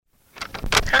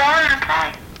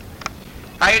Okay.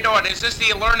 How you doing? Is this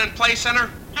the Learn and Play Center?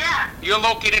 Yeah. You're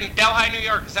located in Delhi, New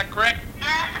York. Is that correct?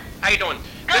 Yeah. How you doing?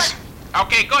 Good.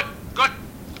 Okay, good, good.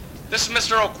 This is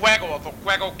Mr. Oquago of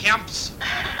Oquago Camps.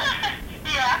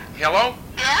 Yeah. Hello?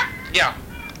 Yeah? Yeah.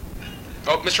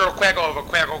 Oh, Mr. Oquago of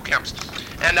Oquago Camps.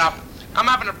 And I'm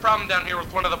having a problem down here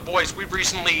with one of the boys. We've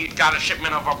recently got a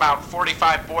shipment of about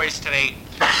 45 boys today,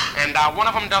 and one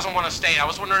of them doesn't want to stay. I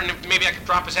was wondering if maybe I could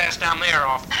drop his ass down there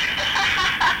off.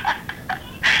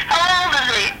 How old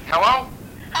is he? Hello?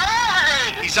 How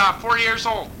old is he? He's 4 years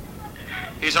old.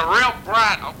 He's a real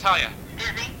brat, I'll tell you. Is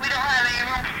he? We don't have any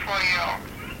room for 4-year-olds.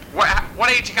 What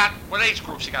age you got? What age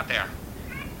groups you got there?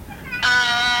 18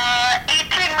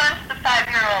 months to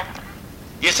 5-year-olds.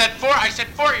 You said 4. I said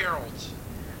 4-year-olds.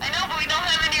 I know, but we don't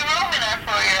have any room in our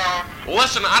 4-year-olds. Well,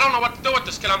 listen, I don't know what to do with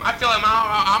this kid. I feel I'm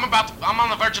on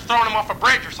the verge of throwing him off a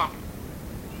bridge or something.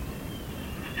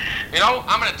 You know,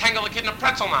 I'm gonna tangle the kid in a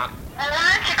pretzel knot. Well,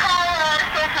 why don't you call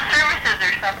social services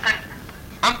or something?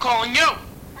 I'm calling you.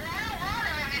 Well, I don't want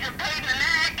him if he's a pain in the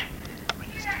neck.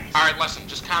 All right, listen,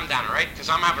 just calm down, all right? Because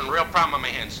I'm having a real problem on my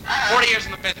hands. 40 years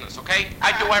in the business, okay?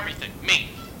 I do everything. Me,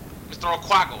 Mr.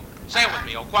 Oquago. Say it with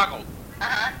me, Oquago.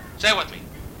 Say it with me.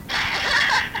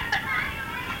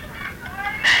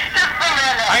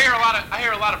 I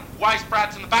hear a lot of wise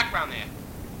brats in the background there.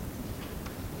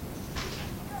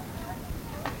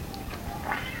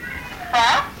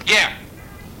 Hello? Yeah.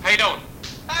 How you doing?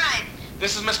 Fine.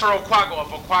 This is Mr. Oquago of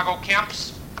Oquago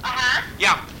Camps.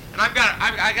 Yeah. And I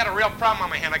got a real problem on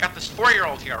my hand. I got this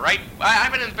 4-year-old here, right?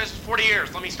 I've been in the business 40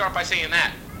 years. Let me start by saying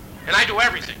that. And I do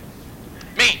everything.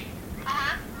 Me.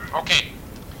 Okay.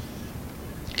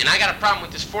 And I got a problem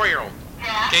with this 4-year-old.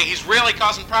 Yeah. Okay, he's really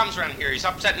causing problems around here. He's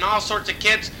upsetting all sorts of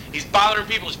kids. He's bothering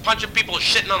people. He's punching people. He's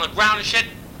shitting on the ground and shit.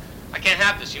 I can't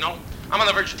have this, you know? I'm on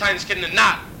the verge of tying this kid in a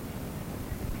knot.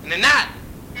 In a knot.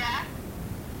 Yeah.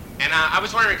 And I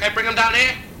was wondering, can I bring him down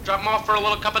here? Drop him off for a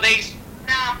little couple of days?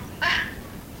 No.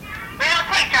 We don't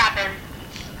take drop-ins.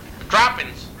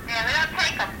 Drop-ins? Yeah, we don't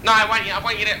take them. No, I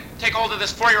want you to take hold of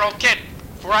this 4-year-old kid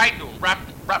before I do.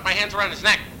 Wrap my hands around his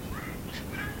neck.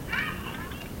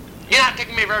 You're not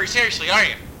taking me very seriously, are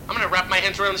you? I'm gonna wrap my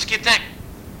hands around this kid's neck.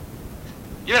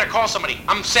 You better call somebody.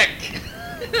 I'm sick.